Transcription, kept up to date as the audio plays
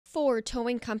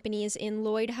towing companies in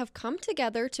Lloyd have come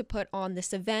together to put on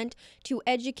this event to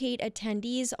educate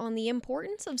attendees on the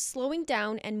importance of slowing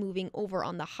down and moving over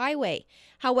on the highway.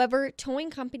 However, towing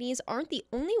companies aren't the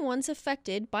only ones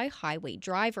affected by highway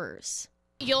drivers.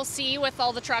 You'll see with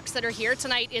all the trucks that are here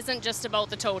tonight isn't just about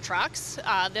the tow trucks.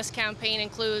 This campaign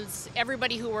includes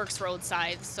everybody who works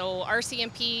roadside. So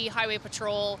RCMP, Highway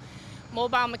Patrol,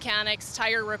 mobile mechanics,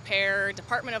 tire repair,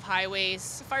 Department of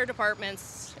Highways, fire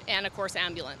departments, and of course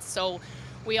ambulance. So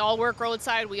we all work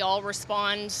roadside, we all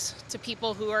respond to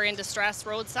people who are in distress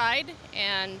roadside,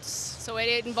 and so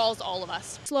it involves all of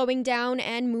us. Slowing down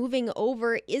and moving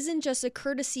over isn't just a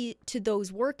courtesy to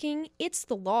those working, it's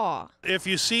the law. If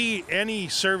you see any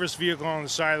service vehicle on the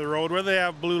side of the road, whether they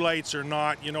have blue lights or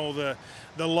not, you know,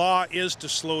 the law is to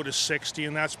slow to 60,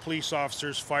 and that's police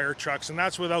officers, fire trucks, and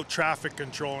that's without traffic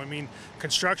control. I mean,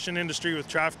 construction industry with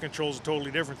traffic control is a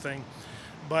totally different thing.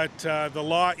 But the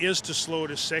law is to slow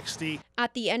to 60.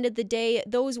 At the end of the day,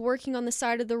 those working on the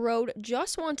side of the road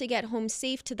just want to get home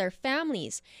safe to their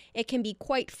families. It can be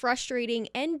quite frustrating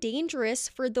and dangerous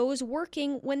for those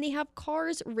working when they have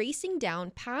cars racing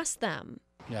down past them.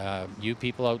 You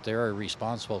people out there are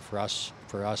responsible for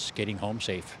us getting home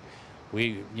safe.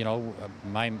 We, you know,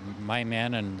 my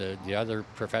men and the other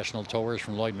professional towers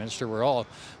from Lloydminster,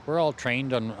 we're all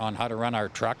trained on how to run our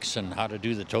trucks and how to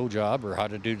do the tow job or how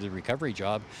to do the recovery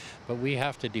job, but we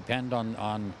have to depend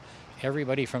on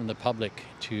everybody from the public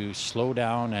to slow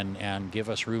down and give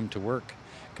us room to work,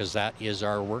 because that is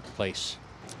our workplace.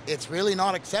 It's really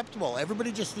not acceptable.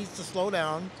 Everybody just needs to slow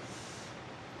down,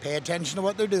 pay attention to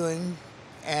what they're doing,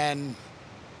 and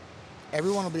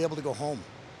everyone will be able to go home.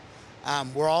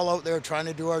 We're all out there trying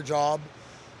to do our job.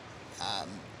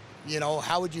 You know,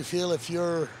 how would you feel if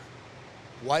your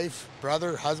wife,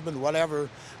 brother, husband, whatever,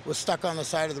 was stuck on the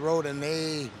side of the road and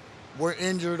they were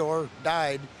injured or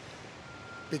died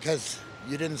because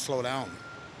you didn't slow down?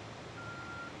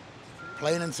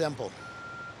 Plain and simple.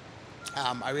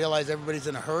 I realize everybody's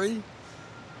in a hurry,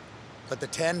 but the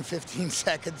 10, 15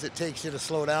 seconds it takes you to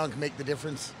slow down can make the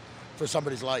difference for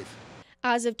somebody's life.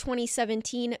 As of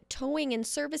 2017, towing and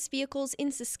service vehicles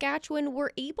in Saskatchewan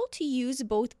were able to use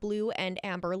both blue and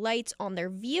amber lights on their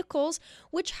vehicles,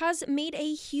 which has made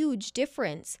a huge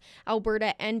difference.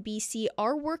 Alberta and BC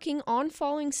are working on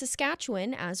following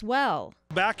Saskatchewan as well.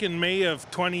 Back in May of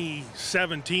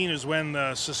 2017 is when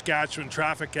the Saskatchewan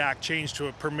Traffic Act changed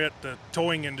to permit the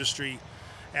towing industry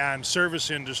and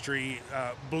service industry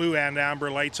blue and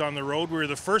amber lights on the road. We were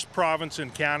the first province in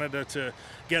Canada to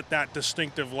get that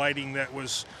distinctive lighting that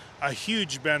was a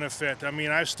huge benefit. I mean,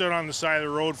 I've stood on the side of the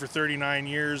road for 39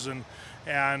 years, and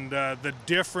the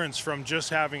difference from just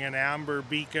having an amber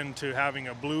beacon to having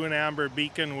a blue and amber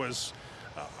beacon was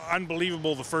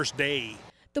unbelievable the first day.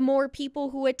 The more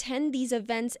people who attend these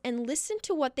events and listen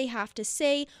to what they have to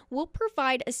say will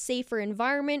provide a safer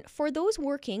environment for those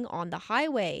working on the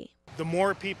highway. The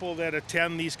more people that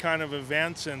attend these kind of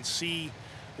events and see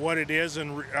what it is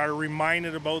and are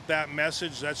reminded about that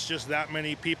message, that's just that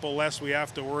many people less we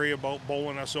have to worry about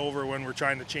bowling us over when we're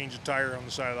trying to change a tire on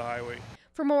the side of the highway.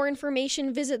 For more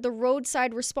information, visit the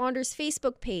Roadside Responders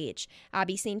Facebook page.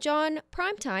 Abby St. John,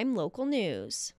 Primetime Local News.